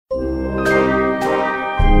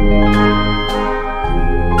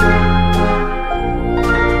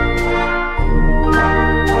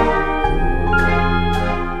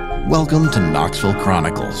Welcome to Knoxville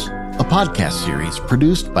Chronicles, a podcast series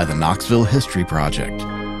produced by the Knoxville History Project,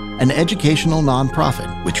 an educational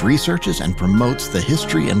nonprofit which researches and promotes the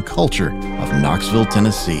history and culture of Knoxville,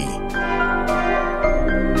 Tennessee.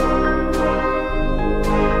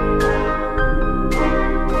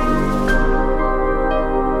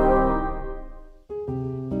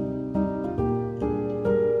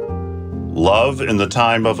 Love in the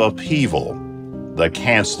Time of Upheaval, the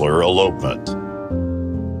Cansler Elopement.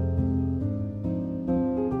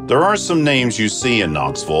 There are some names you see in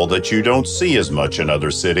Knoxville that you don't see as much in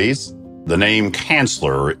other cities. The name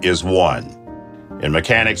Cansler is one. In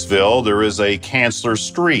Mechanicsville, there is a Cansler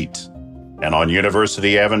Street, and on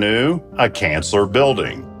University Avenue, a Cansler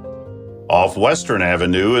Building. Off Western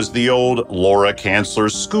Avenue is the old Laura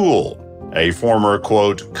Cansler School, a former,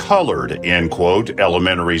 quote, colored, end quote,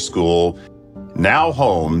 elementary school, now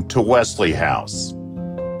home to Wesley House.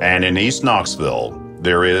 And in East Knoxville,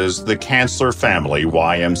 there is the Cansler Family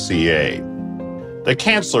YMCA. The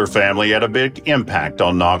Cansler family had a big impact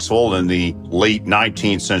on Knoxville in the late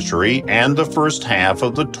 19th century and the first half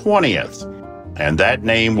of the 20th. And that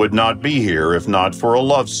name would not be here if not for a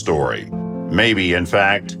love story. Maybe, in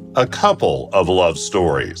fact, a couple of love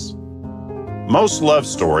stories. Most love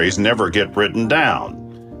stories never get written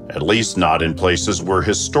down, at least not in places where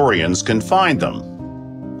historians can find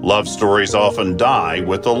them. Love stories often die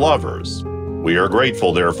with the lovers. We are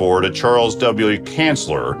grateful, therefore, to Charles W.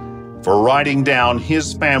 Cansler for writing down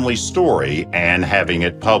his family story and having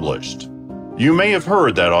it published. You may have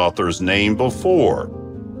heard that author's name before.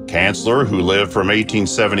 Cansler, who lived from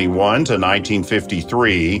 1871 to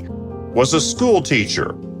 1953, was a school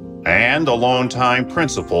teacher and a longtime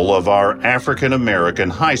principal of our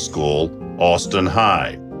African-American high school, Austin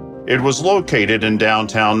High. It was located in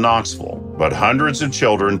downtown Knoxville, but hundreds of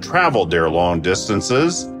children traveled there long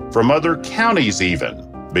distances, from other counties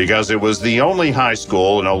even, because it was the only high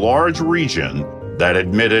school in a large region that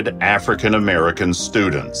admitted African-American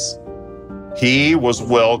students. He was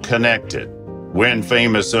well connected. When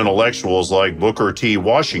famous intellectuals like Booker T.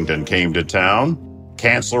 Washington came to town,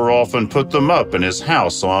 Cansler often put them up in his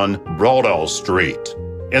house on Broadell Street.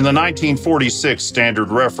 In the 1946 standard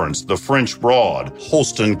reference, The French Broad,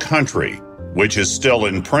 Holston Country, which is still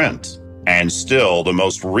in print, and still the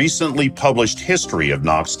most recently published history of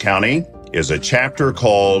Knox County, is a chapter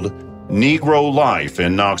called Negro Life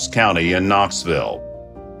in Knox County in Knoxville.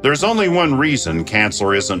 There's only one reason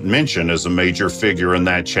Cansler isn't mentioned as a major figure in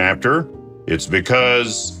that chapter. It's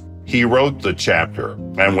because he wrote the chapter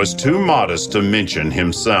and was too modest to mention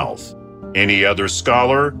himself. Any other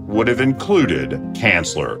scholar would have included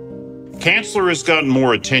Cansler. Cansler has gotten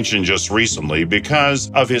more attention just recently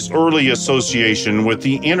because of his early association with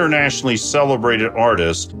the internationally celebrated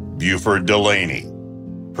artist Buford Delaney.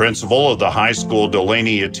 Principal of the high school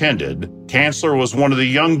Delaney attended, Cansler was one of the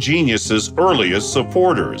young genius's earliest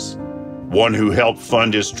supporters, one who helped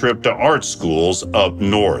fund his trip to art schools up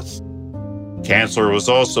north. Cansler was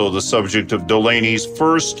also the subject of Delaney's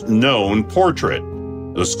first known portrait.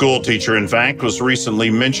 The schoolteacher, in fact, was recently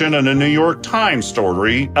mentioned in a New York Times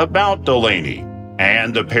story about Delaney,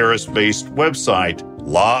 and the Paris-based website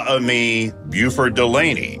La Amie Buford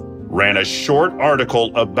Delaney ran a short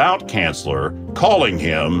article about Cansler, calling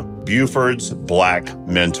him Buford's Black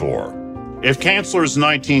Mentor. If Cansler's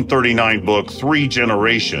 1939 book, 3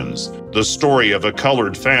 Generations, the story of a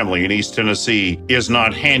colored family in East Tennessee, is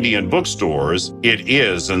not handy in bookstores, it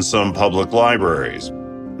is in some public libraries.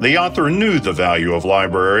 The author knew the value of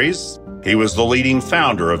libraries. He was the leading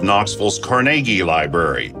founder of Knoxville's Carnegie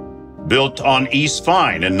Library, built on East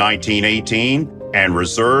Vine in 1918 and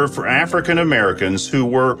reserved for African Americans who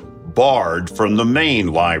were barred from the main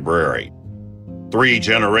library. 3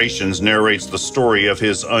 Generations narrates the story of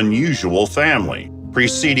his unusual family,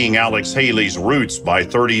 preceding Alex Haley's roots by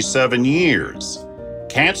 37 years.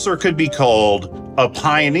 Cansler could be called a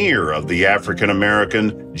pioneer of the African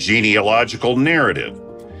American genealogical narrative.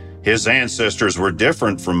 His ancestors were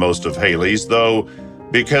different from most of Haley's, though,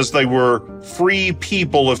 because they were free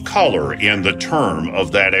people of color in the term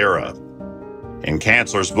of that era. In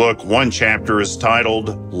Cansler's book, one chapter is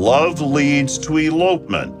titled Love Leads to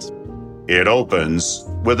Elopement. It opens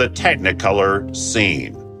with a Technicolor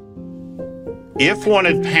scene. If one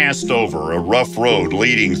had passed over a rough road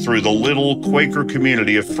leading through the little Quaker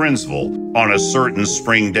community of Friendsville on a certain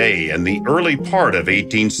spring day in the early part of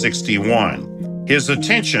 1861, his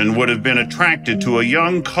attention would have been attracted to a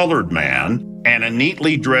young colored man and a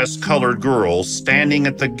neatly dressed colored girl standing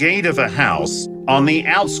at the gate of a house on the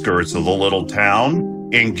outskirts of the little town,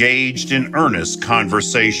 engaged in earnest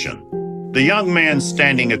conversation. The young man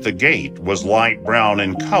standing at the gate was light brown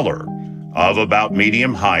in color, of about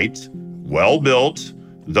medium height, well-built,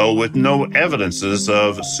 though with no evidences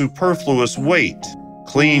of superfluous weight,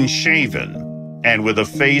 clean-shaven, and with a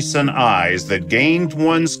face and eyes that gained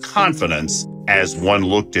one's confidence as one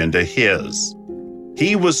looked into his.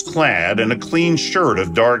 He was clad in a clean shirt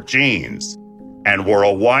of dark jeans and wore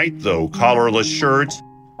a white, though collarless shirt,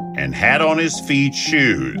 and had on his feet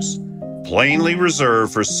shoes, plainly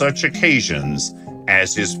reserved for such occasions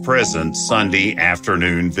as his present Sunday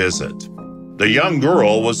afternoon visit. The young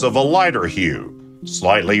girl was of a lighter hue,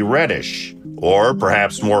 slightly reddish, or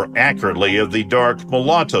perhaps more accurately of the dark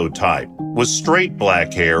mulatto type, with straight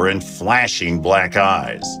black hair and flashing black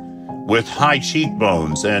eyes, with high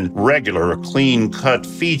cheekbones and regular clean-cut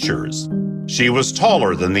features. She was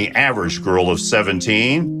taller than the average girl of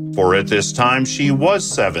 17, for at this time she was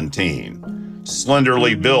 17,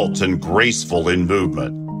 slenderly built and graceful in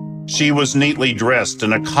movement. She was neatly dressed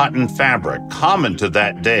in a cotton fabric common to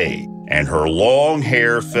that day, and her long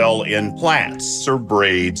hair fell in plaits or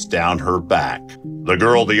braids down her back. The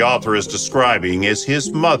girl the author is describing is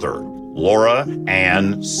his mother, Laura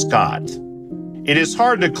Ann Scott. It is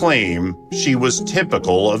hard to claim she was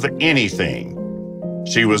typical of anything.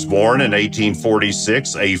 She was born in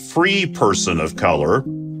 1846, a free person of color.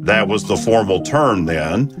 That was the formal term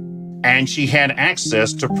then. And she had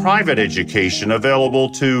access to private education available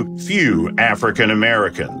to few African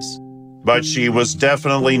Americans. But she was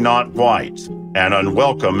definitely not white and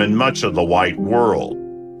unwelcome in much of the white world.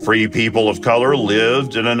 Free people of color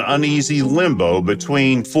lived in an uneasy limbo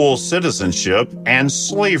between full citizenship and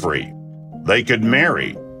slavery. They could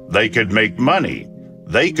marry, they could make money,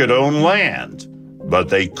 they could own land, but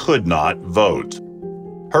they could not vote.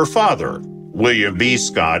 Her father, William B.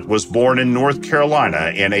 Scott, was born in North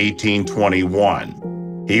Carolina in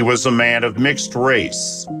 1821. He was a man of mixed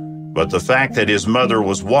race, but the fact that his mother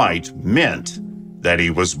was white meant that he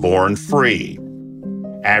was born free.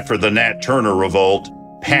 After the Nat Turner Revolt,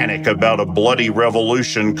 panic about a bloody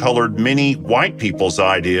revolution colored many white people's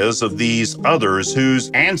ideas of these others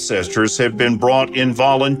whose ancestors had been brought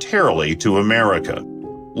involuntarily to America.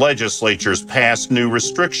 Legislatures passed new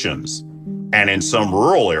restrictions, and in some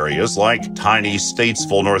rural areas like tiny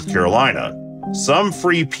Statesville, North Carolina, some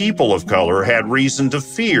free people of color had reason to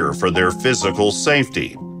fear for their physical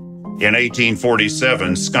safety. In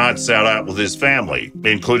 1847, Scott set out with his family,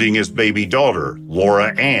 including his baby daughter,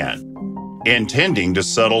 Laura Ann, intending to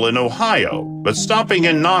settle in Ohio, but stopping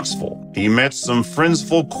in Knoxville, he met some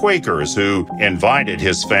friendsful Quakers who invited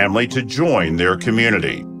his family to join their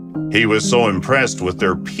community. He was so impressed with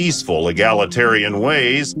their peaceful, egalitarian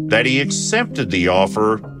ways that he accepted the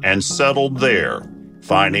offer and settled there,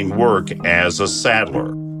 finding work as a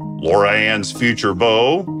saddler. Laura Ann's future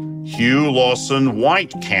beau, Hugh Lawson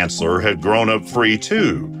White Cansler, had grown up free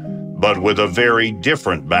too, but with a very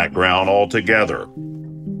different background altogether.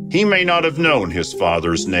 He may not have known his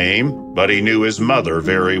father's name, but he knew his mother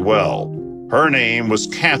very well. Her name was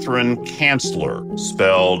Catherine Cansler,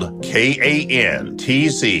 spelled Kantzler.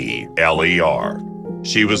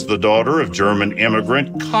 She was the daughter of German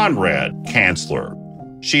immigrant Conrad Cansler.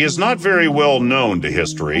 She is not very well known to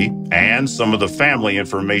history, and some of the family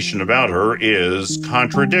information about her is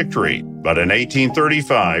contradictory. But in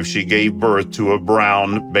 1835, she gave birth to a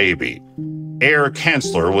brown baby. Herr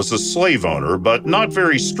Cansler was a slave owner, but not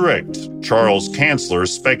very strict. Charles Cansler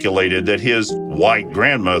speculated that his white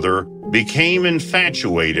grandmother became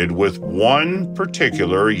infatuated with one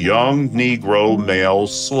particular young Negro male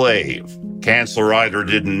slave. Cansler either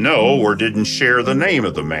didn't know or didn't share the name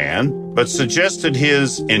of the man, but suggested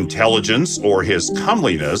his intelligence or his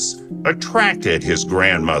comeliness attracted his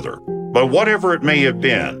grandmother. But whatever it may have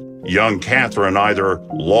been, young Catherine either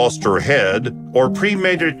lost her head or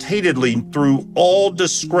premeditatedly threw all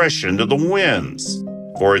discretion to the winds,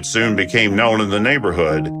 for it soon became known in the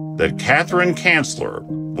neighborhood that Catherine Cansler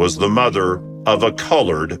was the mother of a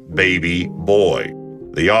colored baby boy.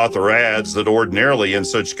 The author adds that ordinarily in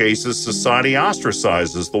such cases society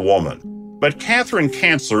ostracizes the woman. But Catherine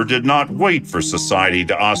Cansler did not wait for society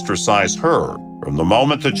to ostracize her. From the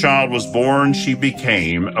moment the child was born, she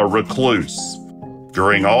became a recluse.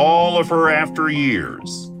 During all of her after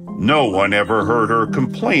years, no one ever heard her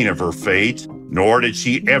complain of her fate, nor did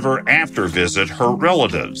she ever after visit her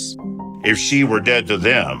relatives. If she were dead to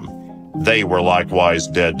them, they were likewise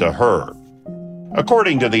dead to her.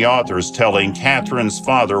 According to the author's telling, Catherine's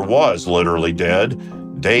father was literally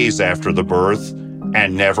dead days after the birth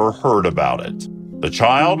and never heard about it. The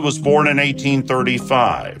child was born in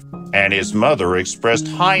 1835, and his mother expressed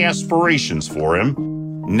high aspirations for him,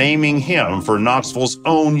 naming him for Knoxville's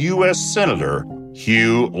own U.S. Senator,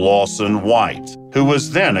 Hugh Lawson White, who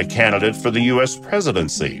was then a candidate for the U.S.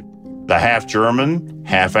 presidency. The half-German,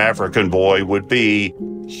 half-African boy would be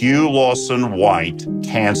Hugh Lawson White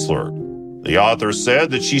Cansler. The author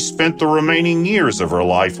said that she spent the remaining years of her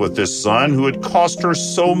life with this son who had cost her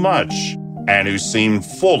so much and who seemed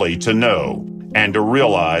fully to know and to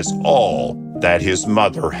realize all that his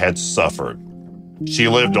mother had suffered. She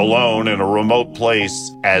lived alone in a remote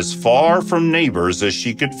place as far from neighbors as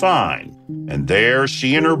she could find, and there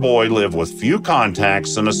she and her boy lived with few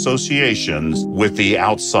contacts and associations with the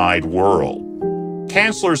outside world.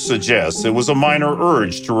 Cansler suggests it was a minor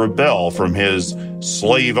urge to rebel from his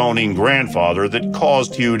slave-owning grandfather that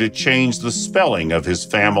caused Hugh to change the spelling of his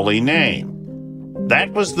family name.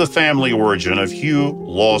 That was the family origin of Hugh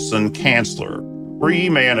Lawson Cansler, free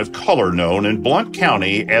man of color known in Blount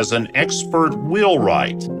County as an expert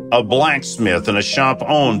wheelwright, a blacksmith in a shop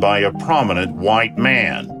owned by a prominent white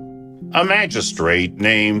man, a magistrate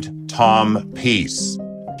named Tom Peace.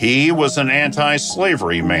 He was an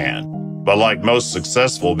anti-slavery man, but like most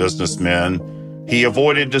successful businessmen, he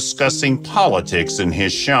avoided discussing politics in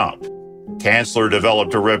his shop. Cansler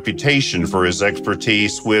developed a reputation for his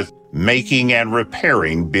expertise with making and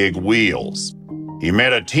repairing big wheels. He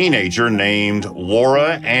met a teenager named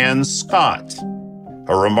Laura Ann Scott.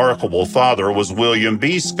 Her remarkable father was William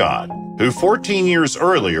B. Scott, who 14 years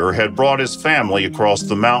earlier had brought his family across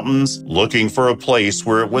the mountains looking for a place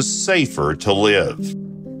where it was safer to live.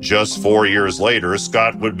 Just 4 years later,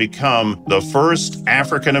 Scott would become the first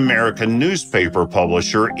African-American newspaper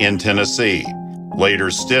publisher in Tennessee.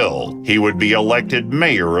 Later still, he would be elected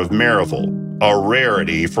mayor of Maryville, a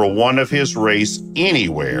rarity for one of his race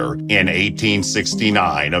anywhere in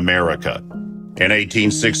 1869 America. In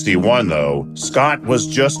 1861, though, Scott was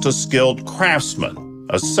just a skilled craftsman,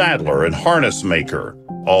 a saddler and harness maker,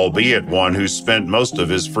 albeit one who spent most of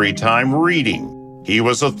his free time reading. He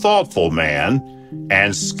was a thoughtful man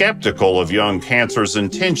and skeptical of young Cansler's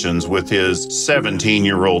intentions with his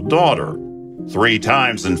 17-year-old daughter. 3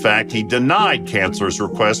 times, in fact, he denied Cansler's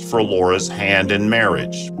request for Laura's hand in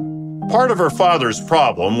marriage. Part of her father's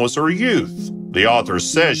problem was her youth. The author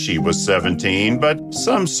says she was 17, but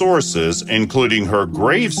some sources, including her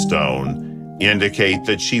gravestone, indicate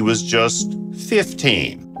that she was just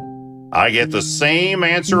 15. I get the same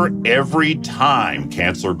answer every time,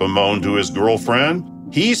 Cansler bemoaned to his girlfriend.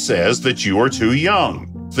 He says that you are too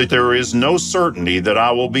young, that there is no certainty that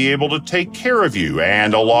I will be able to take care of you,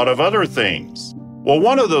 and a lot of other things. Well,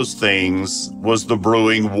 one of those things was the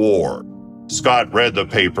brewing war. Scott read the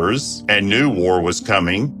papers and knew war was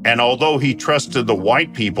coming, and although he trusted the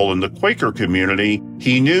white people in the Quaker community,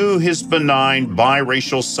 he knew his benign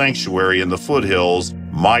biracial sanctuary in the foothills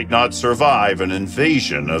might not survive an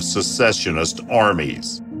invasion of secessionist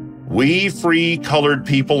armies. We free colored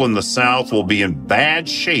people in the South will be in bad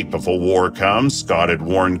shape if a war comes, Scott had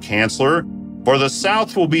warned Cansler, for the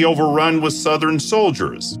South will be overrun with Southern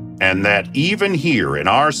soldiers, and that even here in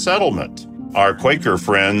our settlement, our Quaker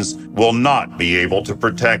friends will not be able to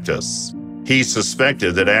protect us. He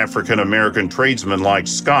suspected that African-American tradesmen like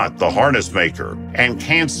Scott, the harness maker, and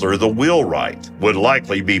Cansler, the wheelwright, would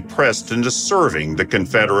likely be pressed into serving the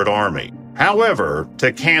Confederate Army. However,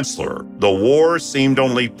 to Cansler, the war seemed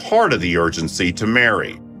only part of the urgency to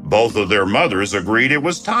marry. Both of their mothers agreed it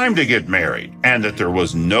was time to get married, and that there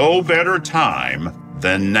was no better time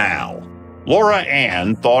than now. Laura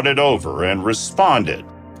Ann thought it over and responded,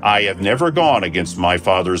 "I have never gone against my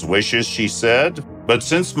father's wishes," she said, "but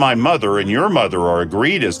since my mother and your mother are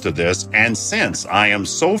agreed as to this, and since I am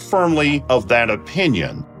so firmly of that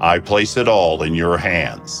opinion, I place it all in your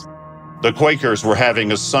hands." The Quakers were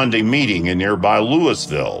having a Sunday meeting in nearby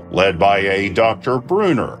Louisville, led by a Dr.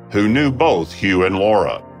 Bruner, who knew both Hugh and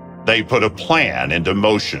Laura. They put a plan into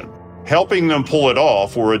motion. Helping them pull it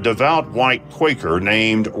off were a devout white Quaker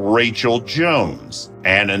named Rachel Jones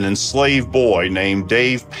and an enslaved boy named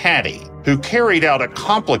Dave Patty, who carried out a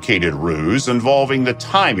complicated ruse involving the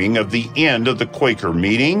timing of the end of the Quaker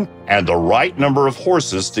meeting and the right number of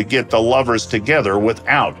horses to get the lovers together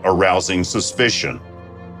without arousing suspicion.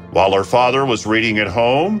 While her father was reading at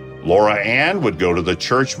home, Laura Ann would go to the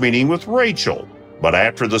church meeting with Rachel, but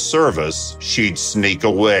after the service, she'd sneak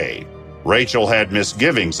away. Rachel had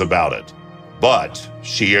misgivings about it, but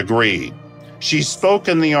she agreed. She spoke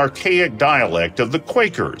in the archaic dialect of the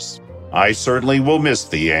Quakers. "I certainly will miss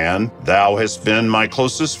thee, Ann. Thou hast been my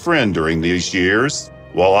closest friend during these years.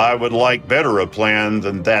 While I would like better a plan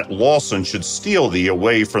than that Lawson should steal thee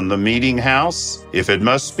away from the meeting house, if it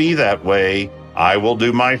must be that way, I will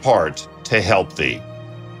do my part to help thee."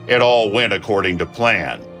 It all went according to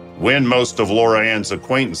plan. When most of Laura Ann's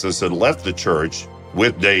acquaintances had left the church,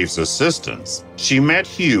 with Dave's assistance, she met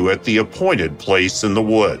Hugh at the appointed place in the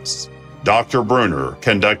woods. Dr. Bruner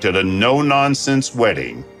conducted a no-nonsense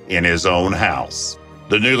wedding in his own house.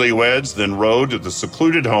 The newlyweds then rode to the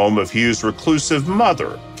secluded home of Hugh's reclusive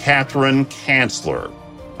mother, Catherine Cansler.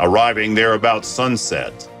 Arriving there about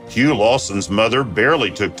sunset, Hugh Lawson's mother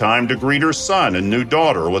barely took time to greet her son and new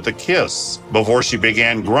daughter with a kiss before she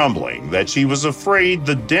began grumbling that she was afraid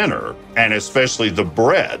the dinner, and especially the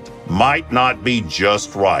bread, might not be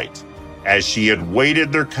just right, as she had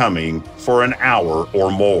waited their coming for an hour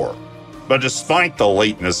or more. But despite the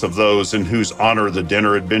lateness of those in whose honor the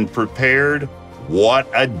dinner had been prepared, what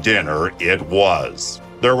a dinner it was.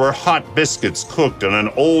 There were hot biscuits cooked in an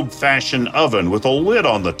old-fashioned oven with a lid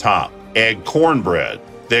on the top, egg cornbread,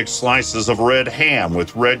 thick slices of red ham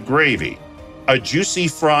with red gravy, a juicy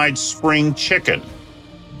fried spring chicken,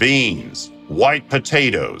 beans, white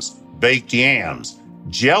potatoes, baked yams,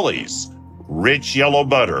 jellies, rich yellow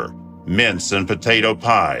butter, mince and potato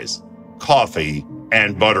pies, coffee,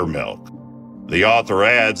 and buttermilk. The author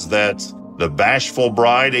adds that the bashful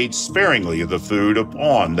bride ate sparingly of the food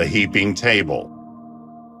upon the heaping table.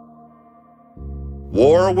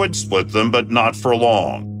 War would split them, but not for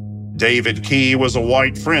long. David Key was a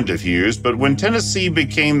white friend of Hugh's, but when Tennessee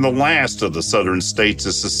became the last of the southern states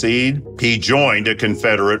to secede, he joined a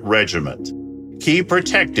Confederate regiment. Key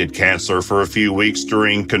protected Cansler for a few weeks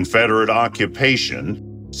during Confederate occupation.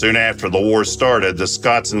 Soon after the war started, the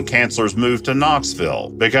Scotts and Canslers moved to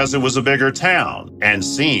Knoxville because it was a bigger town and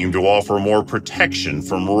seemed to offer more protection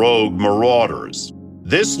from rogue marauders.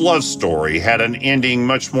 This love story had an ending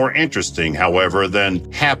much more interesting, however,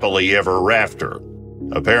 than happily ever after.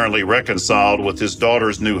 Apparently reconciled with his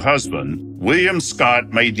daughter's new husband, William Scott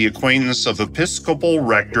made the acquaintance of Episcopal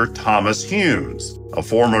Rector Thomas Humes, a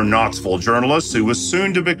former Knoxville journalist who was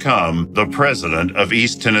soon to become the president of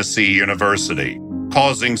East Tennessee University.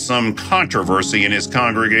 Causing some controversy in his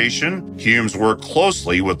congregation, Humes worked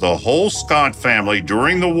closely with the whole Scott family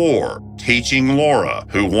during the war, teaching Laura,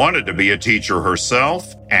 who wanted to be a teacher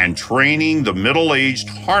herself, and training the middle-aged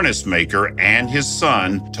harness maker and his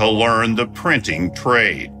son to learn the printing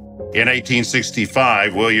trade. In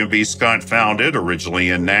 1865, William B. Scott founded,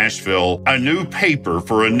 originally in Nashville, a new paper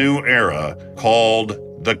for a new era called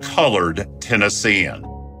The Colored Tennessean.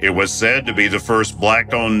 It was said to be the first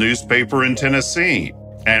black-owned newspaper in Tennessee,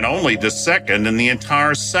 and only the second in the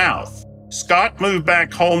entire South. Scott moved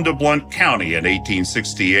back home to Blount County in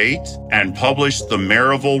 1868 and published the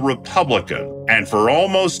Maryville Republican, and for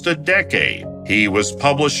almost a decade, he was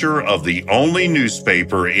publisher of the only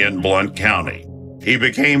newspaper in Blount County. He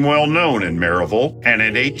became well known in Maryville, and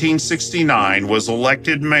in 1869 was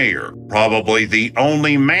elected mayor, probably the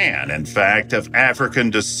only man, in fact, of African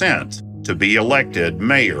descent to be elected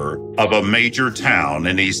mayor of a major town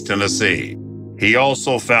in East Tennessee. He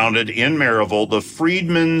also founded in Maryville the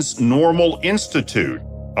Freedmen's Normal Institute,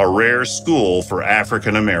 a rare school for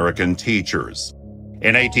African American teachers.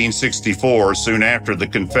 In 1864, soon after the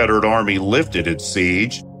Confederate Army lifted its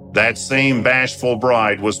siege, that same bashful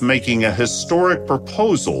bride was making a historic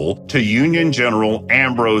proposal to Union General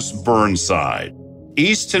Ambrose Burnside.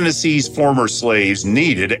 East Tennessee's former slaves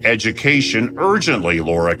needed education urgently,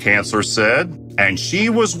 Laura Cansler said, and she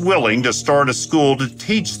was willing to start a school to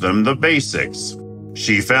teach them the basics.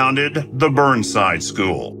 She founded the Burnside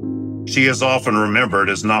School. She is often remembered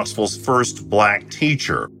as Knoxville's first black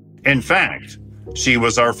teacher. In fact, she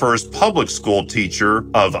was our first public school teacher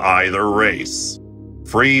of either race.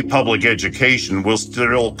 Free public education was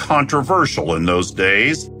still controversial in those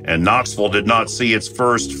days, and Knoxville did not see its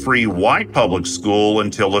first free white public school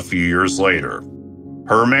until a few years later.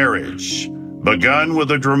 Her marriage, begun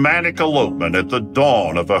with a dramatic elopement at the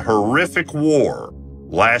dawn of a horrific war,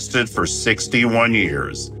 lasted for 61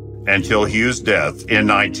 years, until Hugh's death in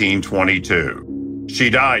 1922. She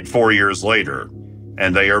died 4 years later,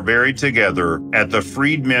 and they are buried together at the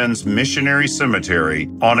Freedmen's Missionary Cemetery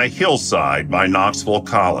on a hillside by Knoxville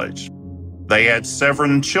College. They had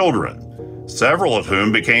 7 children, several of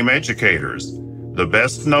whom became educators, the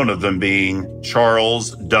best known of them being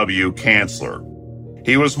Charles W. Cansler.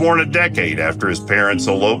 He was born a decade after his parents'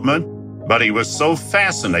 elopement, but he was so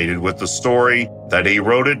fascinated with the story that he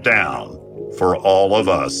wrote it down for all of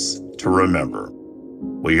us to remember.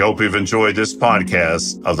 We hope you've enjoyed this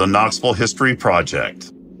podcast of the Knoxville History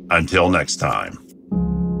Project. Until next time.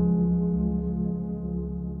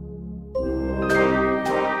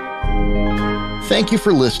 Thank you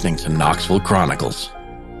for listening to Knoxville Chronicles.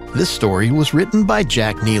 This story was written by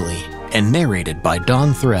Jack Neely and narrated by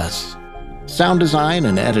Don Thress. Sound design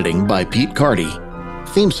and editing by Pete Carty.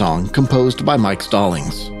 Theme song composed by Mike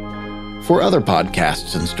Stallings. For other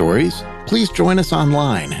podcasts and stories, please join us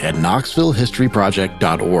online at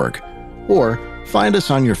knoxvillehistoryproject.org or find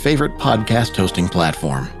us on your favorite podcast hosting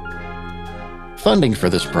platform. Funding for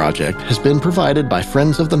this project has been provided by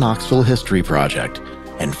Friends of the Knoxville History Project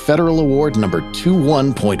and Federal Award number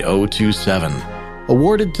 21.027,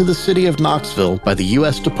 awarded to the City of Knoxville by the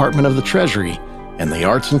U.S. Department of the Treasury and the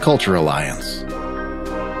Arts and Culture Alliance.